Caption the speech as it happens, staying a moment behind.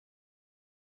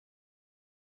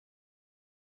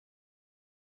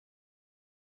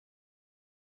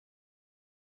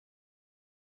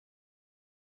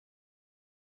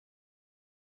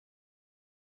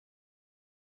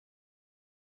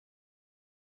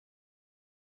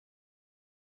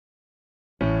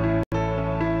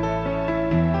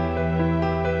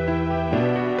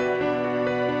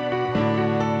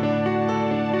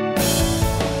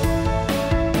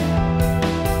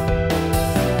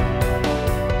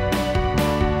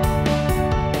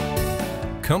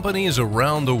Companies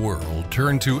around the world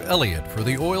turn to Elliott for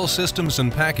the oil systems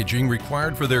and packaging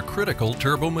required for their critical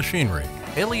turbomachinery.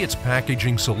 Elliott's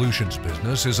packaging solutions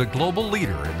business is a global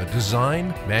leader in the design,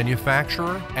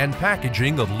 manufacture, and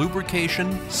packaging of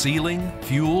lubrication, sealing,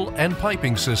 fuel, and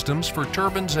piping systems for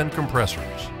turbines and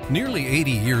compressors. Nearly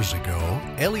 80 years ago,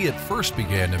 Elliott first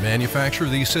began to manufacture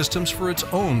these systems for its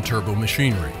own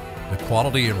turbomachinery. The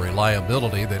quality and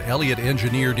reliability that Elliott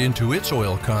engineered into its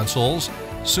oil consoles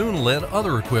soon led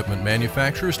other equipment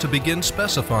manufacturers to begin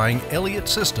specifying Elliott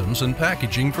systems and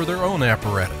packaging for their own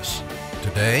apparatus.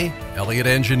 Today, Elliott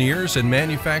engineers and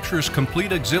manufactures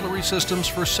complete auxiliary systems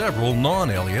for several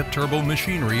non-Elliott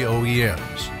turbomachinery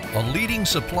OEMs. A leading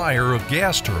supplier of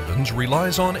gas turbines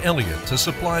relies on Elliott to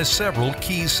supply several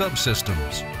key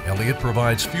subsystems. Elliott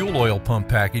provides fuel oil pump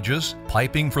packages,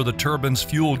 piping for the turbine's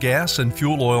fuel gas and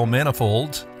fuel oil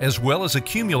manifolds, as well as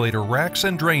accumulator racks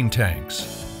and drain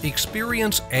tanks.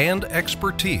 Experience and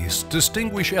expertise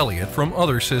distinguish Elliott from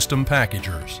other system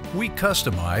packagers. We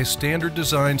customize standard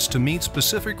designs to meet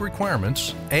specific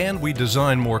requirements, and we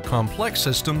design more complex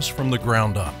systems from the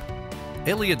ground up.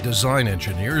 Elliott design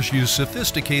engineers use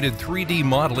sophisticated 3D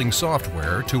modeling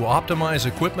software to optimize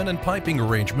equipment and piping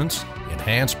arrangements,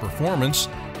 enhance performance,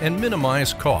 and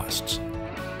minimize costs.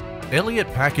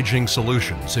 Elliott Packaging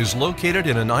Solutions is located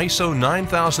in an ISO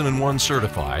 9001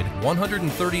 certified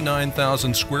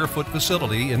 139,000 square foot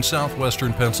facility in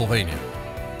southwestern Pennsylvania.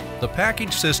 The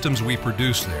package systems we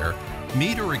produce there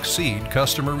meet or exceed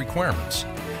customer requirements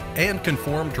and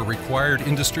conform to required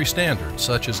industry standards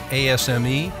such as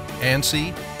ASME,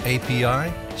 ANSI,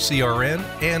 API, CRN,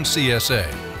 and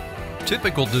CSA.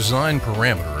 Typical design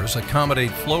parameters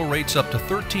accommodate flow rates up to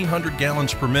 1,300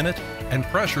 gallons per minute and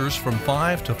pressures from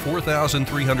 5 to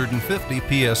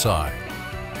 4,350 psi.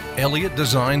 Elliott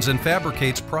designs and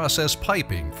fabricates process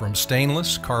piping from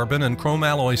stainless, carbon, and chrome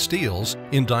alloy steels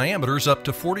in diameters up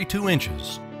to 42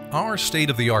 inches. Our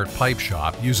state-of-the-art pipe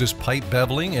shop uses pipe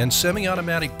beveling and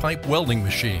semi-automatic pipe welding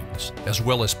machines, as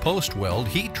well as post-weld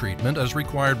heat treatment as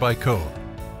required by code.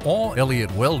 All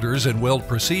Elliott welders and weld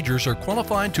procedures are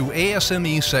qualified to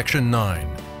ASME Section 9.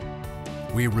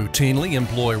 We routinely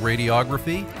employ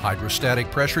radiography, hydrostatic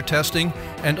pressure testing,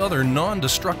 and other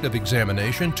non-destructive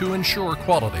examination to ensure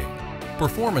quality.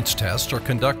 Performance tests are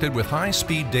conducted with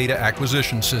high-speed data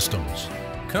acquisition systems.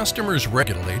 Customers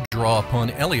regularly draw upon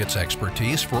Elliott's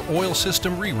expertise for oil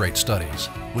system re-rate studies,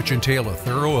 which entail a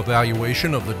thorough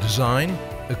evaluation of the design,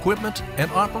 equipment,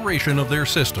 and operation of their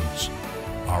systems.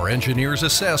 Our engineers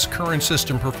assess current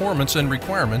system performance and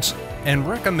requirements and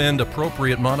recommend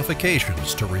appropriate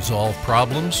modifications to resolve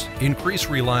problems, increase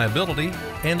reliability,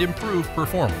 and improve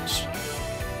performance.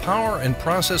 Power and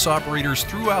process operators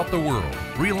throughout the world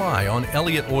rely on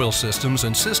Elliott oil systems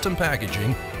and system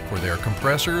packaging for their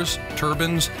compressors,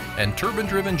 turbines, and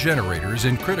turbine-driven generators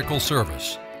in critical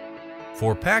service.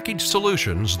 For packaged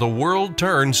solutions, the world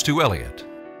turns to Elliott.